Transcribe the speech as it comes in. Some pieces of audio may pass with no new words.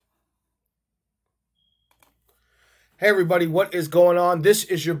Hey everybody, what is going on? This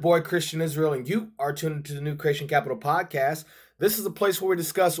is your boy Christian Israel, and you are tuned into the New Creation Capital Podcast. This is a place where we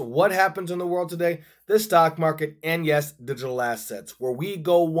discuss what happens in the world today, the stock market, and yes, digital assets. Where we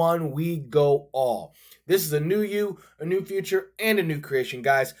go one, we go all. This is a new you, a new future, and a new creation,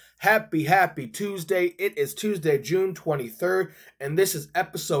 guys. Happy Tuesday. It is Tuesday, June 23rd, and this is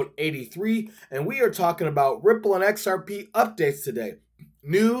episode 83, and we are talking about Ripple and XRP updates today.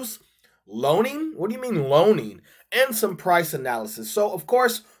 News, loaning? What do you mean loaning? And some price analysis. So, of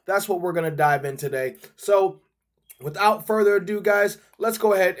course, that's what we're going to dive in today. So, without further ado, guys, let's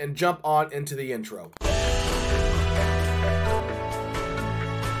go ahead and jump on into the intro.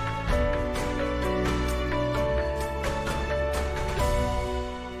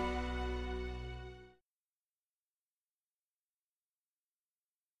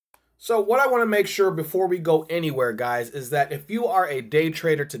 So what I want to make sure before we go anywhere, guys, is that if you are a day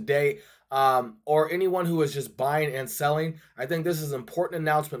trader today, or anyone who is just buying and selling, I think this is an important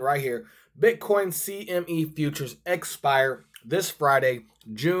announcement right here. Bitcoin CME futures expire this Friday,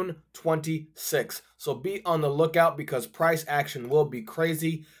 June 26th. So be on the lookout because price action will be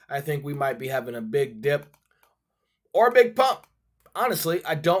crazy. I think we might be having a big dip or a big pump. Honestly,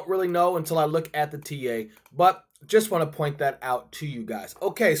 I don't really know until I look at the TA, but just want to point that out to you guys.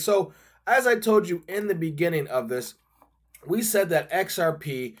 Okay, so as I told you in the beginning of this, we said that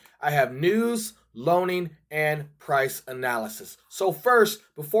XRP, I have news, loaning, and price analysis. So first,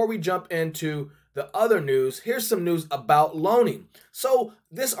 before we jump into the other news, here's some news about loaning. So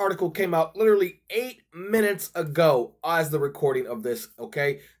this article came out literally 8 minutes ago as the recording of this,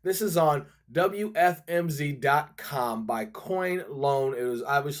 okay? This is on WFMZ.com by CoinLoan. It was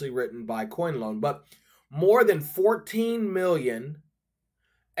obviously written by CoinLoan, but more than 14 million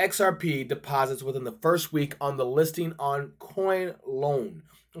XRP deposits within the first week on the listing on CoinLoan.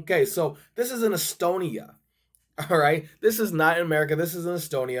 Okay, so this is in Estonia. All right, this is not in America. This is in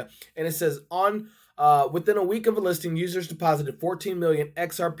Estonia, and it says within a week of a listing, users deposited 14 million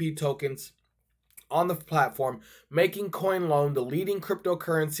XRP tokens on the platform, making CoinLoan the leading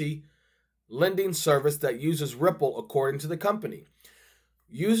cryptocurrency lending service that uses Ripple, according to the company.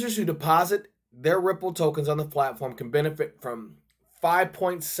 Users who deposit their Ripple tokens on the platform can benefit from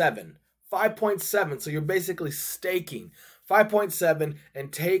 5.7. So you're basically staking 5.7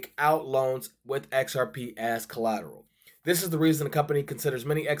 and take out loans with XRP as collateral. This is the reason the company considers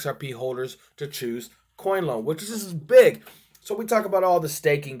many XRP holders to choose CoinLoan, which is big. So we talk about all the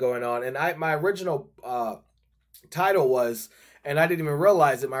staking going on, and my original title was, and I didn't even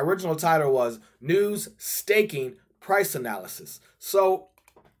realize it, my original title was News, Staking, Price Analysis. So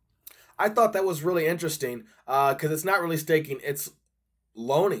I thought that was really interesting because it's not really staking, it's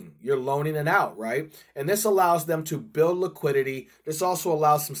loaning. You're loaning it out, right? And this allows them to build liquidity. This also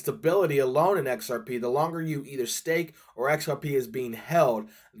allows some stability alone in XRP. The longer you either stake or XRP is being held,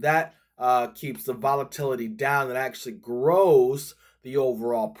 that keeps the volatility down and actually grows the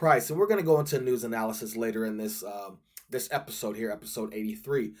overall price. And we're going to go into news analysis later in this this episode here, episode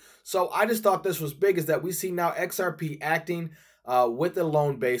 83. So I just thought this was big, is that we see now XRP acting with the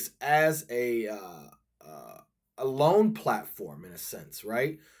loan base as a loan platform in a sense,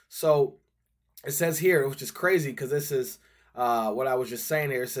 right? So it says here, which is crazy because this is what I was just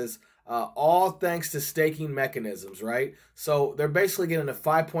saying here. It says all thanks to staking mechanisms, right? So they're basically getting a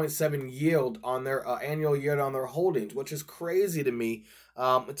 5.7 yield on their annual yield on their holdings, which is crazy to me.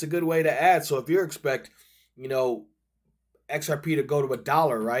 It's a good way to add. So if you expect, XRP to go to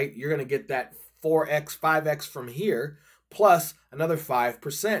 $1, right? You're going to get that 4x, 5x from here, plus another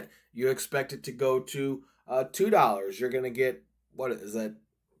 5%. You expect it to go to $2. You're going to get, what is that,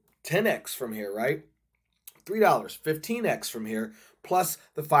 10x from here, right? $3, 15x from here, plus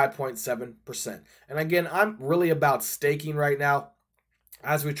the 5.7%. And again, I'm really about staking right now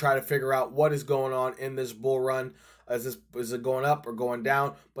as we try to figure out what is going on in this bull run. Is it going up or going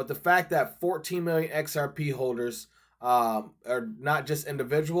down? But the fact that 14 million XRP holders are not just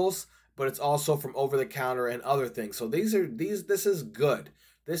individuals, but it's also from over the counter and other things. So this is good.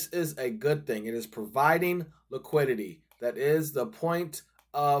 This is a good thing. It is providing liquidity. That is the point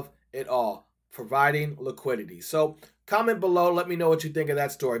of it all, providing liquidity. So comment below. Let me know what you think of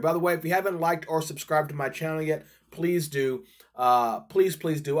that story. By the way, if you haven't liked or subscribed to my channel yet, please do.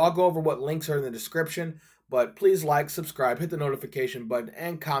 Please do. I'll go over what links are in the description, but please like, subscribe, hit the notification button,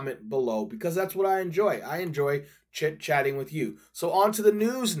 and comment below because that's what I enjoy. I enjoy chit-chatting with you. So on to the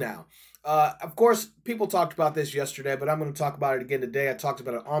news now. Of course, people talked about this yesterday, but I'm going to talk about it again today. I talked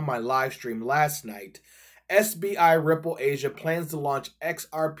about it on my live stream last night. SBI Ripple Asia plans to launch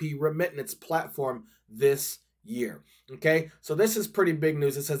XRP remittance platform this year. Okay, so this is pretty big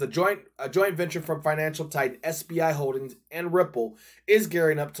news. It says a joint venture from financial titan SBI Holdings and Ripple is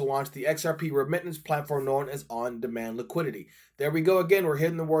gearing up to launch the XRP remittance platform known as On-Demand Liquidity. There we go again. We're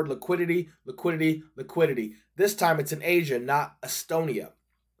hitting the word liquidity, liquidity, liquidity. This time it's in Asia, not Estonia.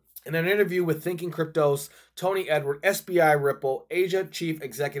 In an interview with Thinking Crypto's Tony Edward, SBI Ripple Asia Chief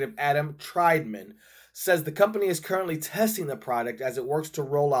Executive Adam Triedman says the company is currently testing the product as it works to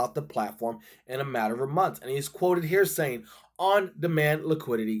roll out the platform in a matter of months. And he's quoted here saying, on-demand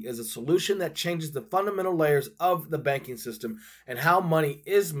liquidity is a solution that changes the fundamental layers of the banking system and how money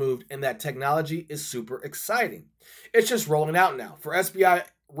is moved, and that technology is super exciting. It's just rolling out now. For SBI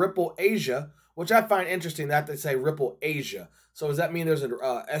Ripple Asia, which I find interesting that they say Ripple Asia. So does that mean there's an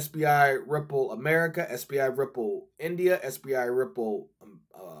SBI Ripple America, SBI Ripple India, SBI Ripple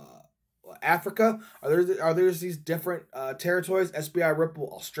Africa? Are there these different territories? SBI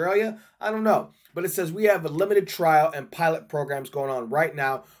Ripple Australia? I don't know. But it says we have a limited trial and pilot programs going on right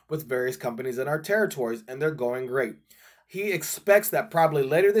now with various companies in our territories, and they're going great. He expects that probably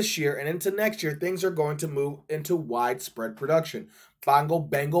later this year and into next year, things are going to move into widespread production. Bongo,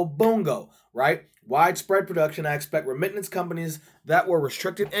 bango, bongo, right? Widespread production. I expect remittance companies that were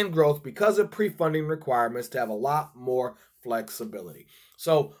restricted in growth because of pre-funding requirements to have a lot more flexibility.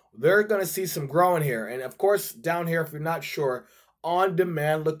 So they're going to see some growing here. And of course, down here, if you're not sure,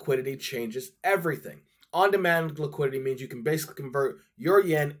 on-demand liquidity changes everything. On-demand liquidity means you can basically convert your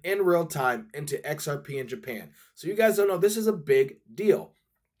yen in real time into XRP in Japan. So you guys don't know, this is a big deal.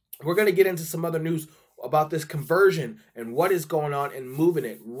 We're going to get into some other news about this conversion and what is going on and moving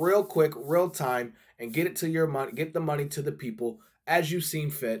it real quick, real time, and get it to your money, get the money to the people as you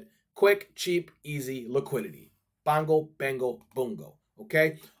seem fit. Quick, cheap, easy liquidity. Bongo, bango, bongo.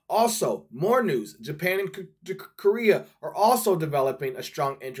 Okay. Also, more news. Japan and Korea are also developing a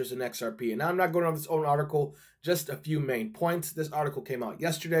strong interest in XRP. And now I'm not going over this own article, just a few main points. This article came out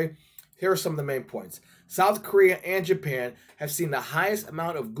yesterday. Here are some of the main points. South Korea and Japan have seen the highest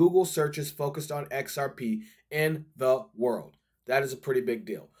amount of Google searches focused on XRP in the world. That is a pretty big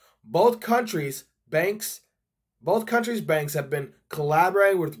deal. Both countries' banks have been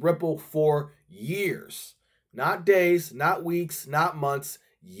collaborating with Ripple for years. Not days, not weeks, not months,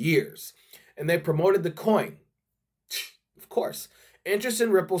 years. And they promoted the coin. Of course. Interest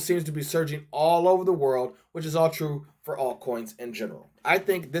in Ripple seems to be surging all over the world, which is all true for altcoins in general. I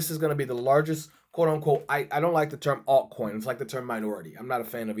think this is going to be the largest, quote unquote, I don't like the term altcoin. It's like the term minority. I'm not a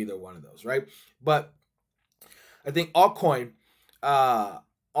fan of either one of those, right? But I think altcoin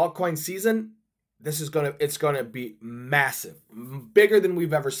season, it's gonna be massive, bigger than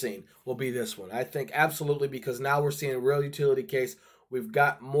we've ever seen. Will be this one, I think, absolutely, because now we're seeing a real utility case. We've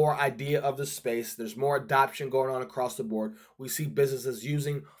got more idea of the space. There's more adoption going on across the board. We see businesses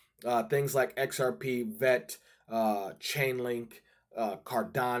using things like XRP, VET, Chainlink,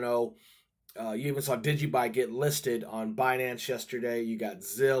 Cardano. You even saw DigiBuy get listed on Binance yesterday. You got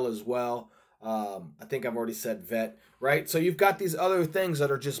Zill as well. I think I've already said VET, right? So you've got these other things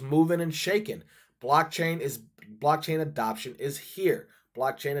that are just moving and shaking. Blockchain adoption is here.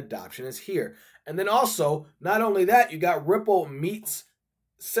 Blockchain adoption is here. And then also, not only that, you got Ripple meets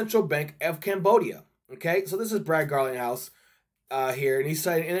Central Bank of Cambodia. Okay, so this is Brad Garlinghouse here, and he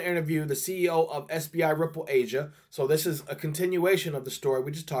said in an interview, the CEO of SBI Ripple Asia, so this is a continuation of the story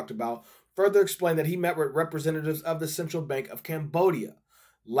we just talked about, further explained that he met with representatives of the Central Bank of Cambodia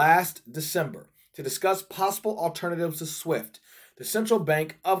last December to discuss possible alternatives to SWIFT. The Central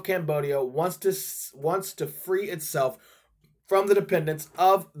Bank of Cambodia wants to free itself from the dependence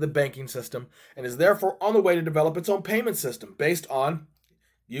of the banking system and is therefore on the way to develop its own payment system based on,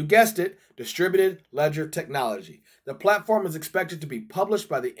 you guessed it, distributed ledger technology. The platform is expected to be published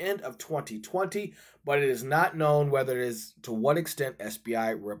by the end of 2020, but it is not known whether it is to what extent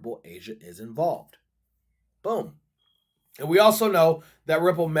SBI Ripple Asia is involved. Boom. And we also know that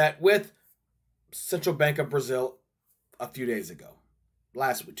Ripple met with Central Bank of Brazil a few days ago,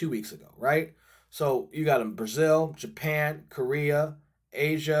 2 weeks ago, right? So you got them Brazil, Japan, Korea,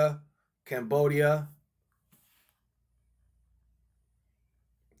 Asia, Cambodia.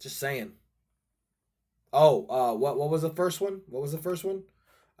 Just saying. Oh, what was the first one?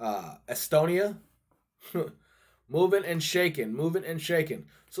 Estonia. Moving and shaking.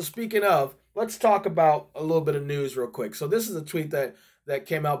 So speaking of, let's talk about a little bit of news real quick. So this is a tweet that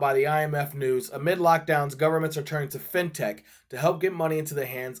came out by the IMF News. Amid lockdowns, governments are turning to fintech to help get money into the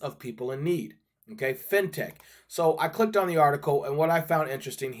hands of people in need. Okay, fintech. So I clicked on the article, and what I found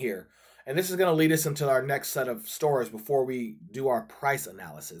interesting here, and this is going to lead us into our next set of stories before we do our price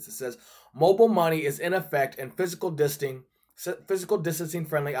analysis. It says, mobile money is in effect and physical distancing physical distancing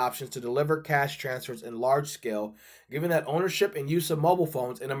friendly options to deliver cash transfers in large scale, given that ownership and use of mobile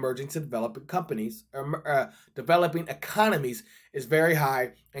phones in emerging to developing economies is very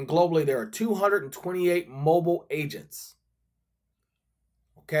high, and globally there are 228 mobile agents.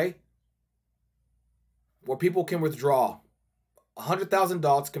 Okay? Where people can withdraw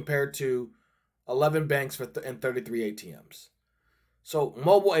 $100,000 compared to 11 banks and 33 ATMs. So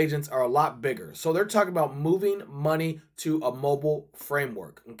mobile agents are a lot bigger. So they're talking about moving money to a mobile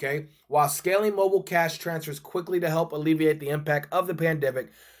framework, okay? While scaling mobile cash transfers quickly to help alleviate the impact of the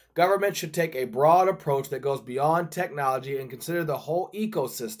pandemic, government should take a broad approach that goes beyond technology and consider the whole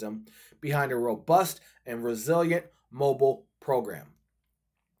ecosystem behind a robust and resilient mobile program.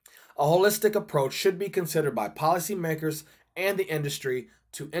 A holistic approach should be considered by policymakers and the industry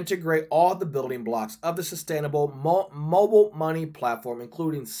to integrate all the building blocks of the sustainable mobile money platform,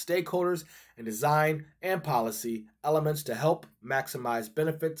 including stakeholders and design and policy elements to help maximize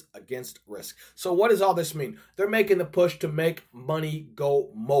benefits against risk. So what does all this mean? They're making the push to make money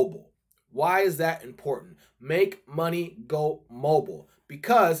go mobile. Why is that important? Make money go mobile.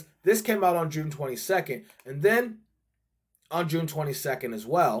 Because this came out on June 22nd, and then on June 22nd as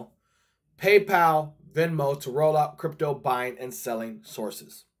well, PayPal, Venmo to roll out crypto buying and selling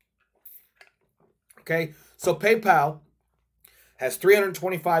sources. Okay, so PayPal has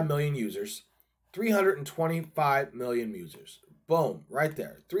 325 million users. 325 million users. Boom, right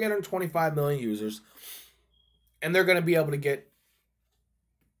there. 325 million users. And they're going to be able to get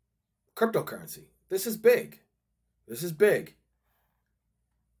cryptocurrency. This is big. This is big.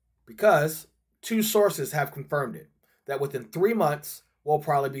 Because two sources have confirmed it. That within 3 months, we'll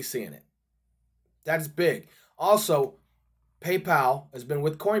probably be seeing it. That is big. Also, PayPal has been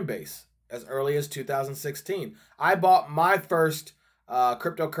with Coinbase as early as 2016. I bought my first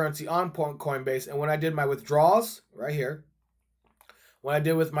cryptocurrency on Coinbase, and when I did my withdrawals, right here, when I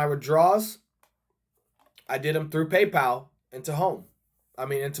did with my withdrawals, I did them through PayPal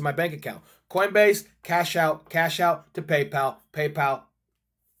into my bank account. Coinbase, cash out to PayPal, PayPal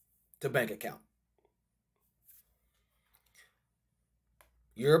to bank account.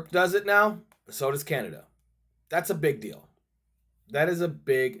 Europe does it now, so does Canada. That's a big deal. That is a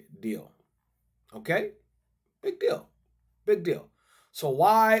big deal. Okay? Big deal. Big deal. So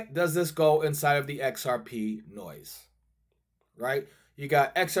why does this go inside of the XRP noise? Right? You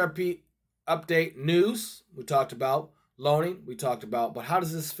got XRP update news, we talked about. Loaning, we talked about. But how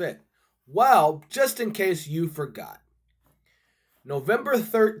does this fit? Well, just in case you forgot. November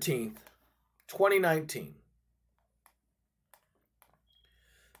 13th, 2019.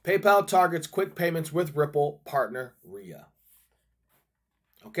 PayPal targets quick payments with Ripple partner Ria.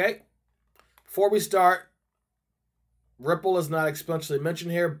 Okay? Before we start, Ripple is not explicitly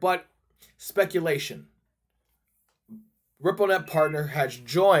mentioned here, but speculation. RippleNet partner has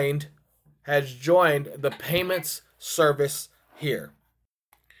joined the payments service here.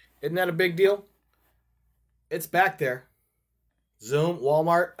 Isn't that a big deal? It's back there. Zoom,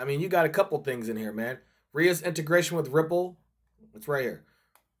 Walmart. I mean, you got a couple things in here, man. Ria's integration with Ripple. It's right here.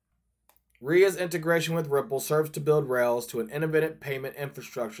 Ria's integration with Ripple serves to build rails to an innovative payment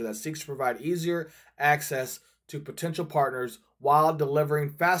infrastructure that seeks to provide easier access to potential partners while delivering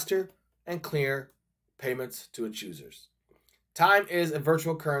faster and clearer payments to its users. Time is a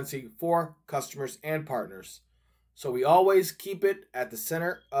virtual currency for customers and partners, so we always keep it at the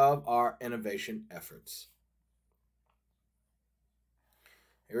center of our innovation efforts.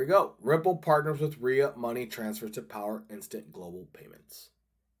 Here we go. Ripple partners with Ria Money Transfer to power instant global payments.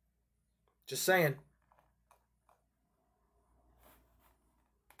 Just saying.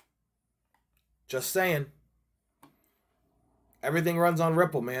 Just saying. Everything runs on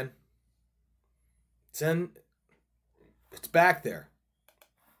Ripple, man. It's back there.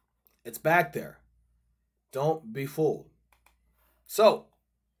 It's back there. Don't be fooled. So,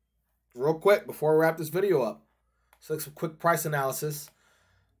 real quick before we wrap this video up, let's look at some quick price analysis.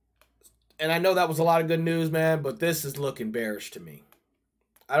 And I know that was a lot of good news, man, but this is looking bearish to me.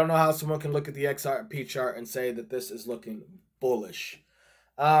 I don't know how someone can look at the XRP chart and say that this is looking bullish.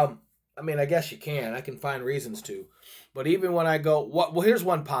 I mean, I guess you can. I can find reasons to. But even when I go, well, here's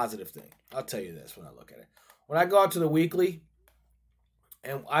one positive thing. I'll tell you this when I look at it. When I go out to the weekly,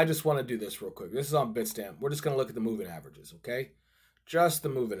 and I just want to do this real quick. This is on Bitstamp. We're just going to look at the moving averages, okay? Just the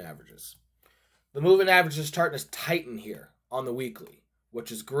moving averages. The moving average is starting to tighten here on the weekly,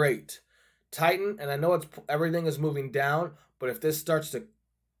 which is great. Tighten, and I know everything is moving down, but if this starts to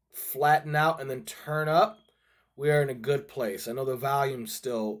flatten out and then turn up, we are in a good place. I know the volume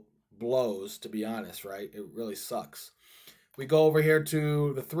still blows, to be honest, right? It really sucks. We go over here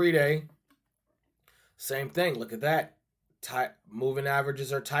to the 3-day. Same thing. Look at that. moving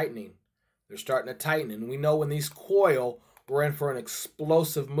averages are tightening. They're starting to tighten. And we know when these coil, we're in for an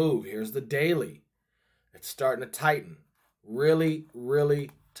explosive move. Here's the daily. It's starting to tighten. Really,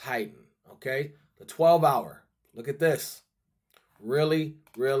 really tighten. Okay? The 12-hour. Look at this. Really,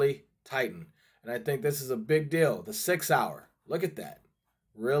 really tighten. And I think this is a big deal. The 6-hour. Look at that.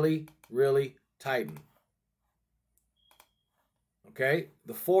 Really, really tighten. Okay?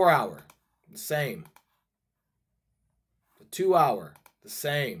 The 4-hour. The same. The 2-hour. The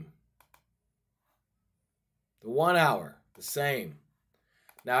same. The 1-hour. The same.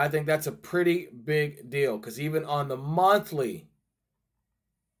 Now, I think that's a pretty big deal because even on the monthly,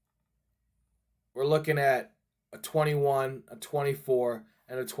 we're looking at a 21, a 24,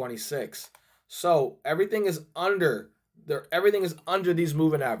 and a 26. So everything is under these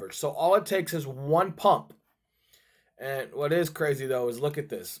moving average. So all it takes is one pump. And what is crazy though is look at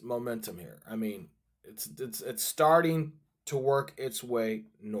this momentum here. I mean, it's starting to work its way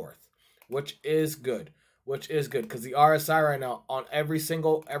north, which is good. Because the RSI right now on every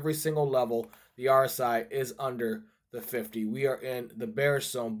single level, the RSI is under the 50. We are in the bearish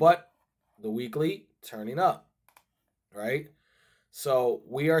zone, but the weekly turning up, right? So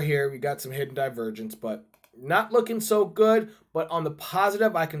we are here. We got some hidden divergence, but not looking so good. But on the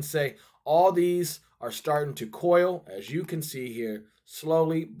positive, I can say all these are starting to coil. As you can see here,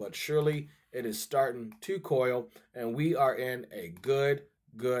 slowly but surely, it is starting to coil, and we are in a good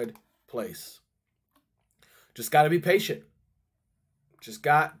place. Just got to be patient. Just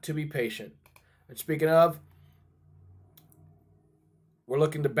got to be patient. And speaking of, we're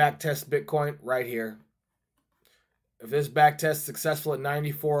looking to backtest Bitcoin right here. If this backtest is successful at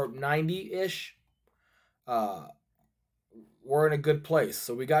 94.90-ish, we're in a good place.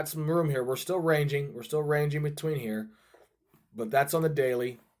 So we got some room here. We're still ranging. We're still ranging between here. But that's on the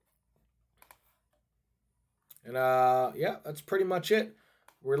daily. And yeah, that's pretty much it.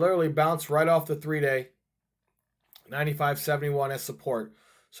 We're literally bounced right off the 3-day. 95.71 as support.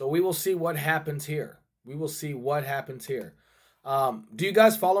 So we will see what happens here. Do you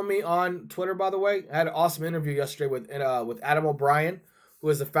guys follow me on Twitter, by the way? I had an awesome interview yesterday with Adam O'Brien, who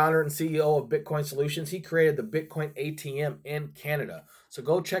is the founder and CEO of Bitcoin Solutions. He created the Bitcoin ATM in Canada. So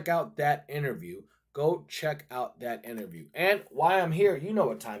go check out that interview. And why I'm here, you know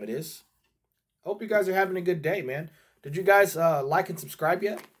what time it is. Hope you guys are having a good day, man. Did you guys like and subscribe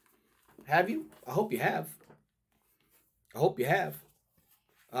yet? Have you? I hope you have.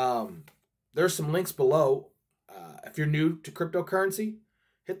 There's some links below. If you're new to cryptocurrency,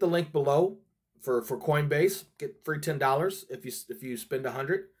 hit the link below for Coinbase. Get free $10 if you spend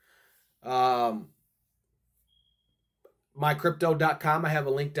 $100. MyCrypto.com. I have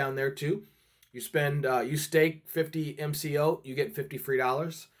a link down there too. You stake 50 MCO, you get 50 free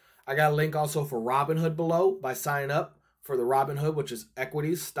dollars. I got a link also for Robinhood below by signing up for the Robinhood, which is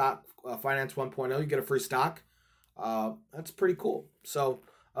equities, stock, finance 1.0. You get a free stock. That's pretty cool. So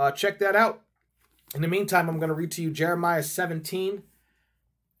check that out. In the meantime, I'm going to read to you Jeremiah 17:5.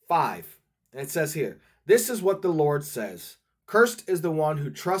 And it says here, "This is what the Lord says. Cursed is the one who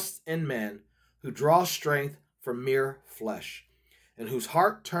trusts in man, who draws strength from mere flesh, and whose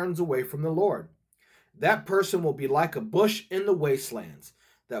heart turns away from the Lord. That person will be like a bush in the wastelands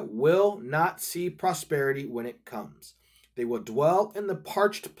that will not see prosperity when it comes. They will dwell in the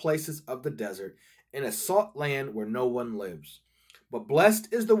parched places of the desert, in a salt land where no one lives. But blessed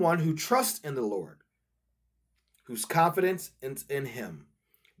is the one who trusts in the Lord, whose confidence is in him.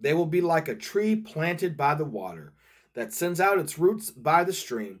 They will be like a tree planted by the water, that sends out its roots by the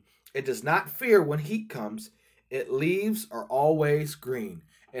stream. It does not fear when heat comes. Its leaves are always green.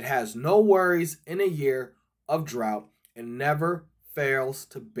 It has no worries in a year of drought, and never fails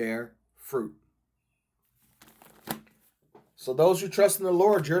to bear fruit." So those who trust in the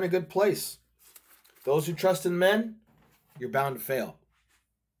Lord, you're in a good place. Those who trust in men, you're bound to fail.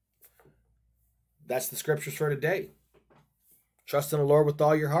 That's the scriptures for today. Trust in the Lord with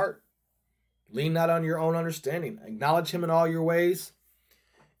all your heart. Lean not on your own understanding. Acknowledge him in all your ways,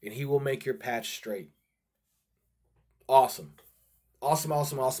 and he will make your path straight. Awesome.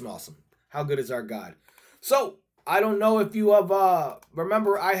 Awesome. How good is our God? So, I don't know if you have,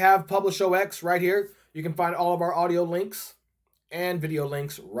 remember I have PublishOX right here. You can find all of our audio links and video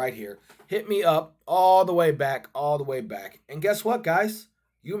links right here. Hit me up all the way back. And guess what, guys?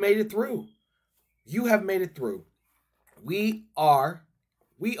 You made it through. You have made it through. We are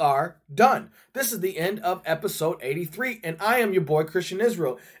done. This is the end of episode 83, and I am your boy, Christian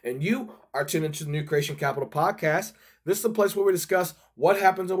Israel, and you are tuned into the New Creation Capital Podcast. This is the place where we discuss what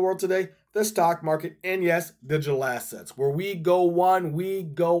happens in the world today, the stock market, and yes, digital assets. Where we go one, we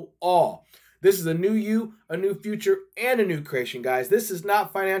go all. This is a new you, a new future, and a new creation, guys. This is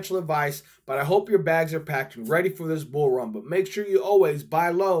not financial advice, but I hope your bags are packed and ready for this bull run. But make sure you always buy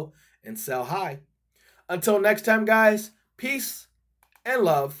low and sell high. Until next time, guys, peace and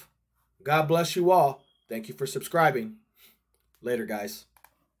love. God bless you all. Thank you for subscribing. Later, guys.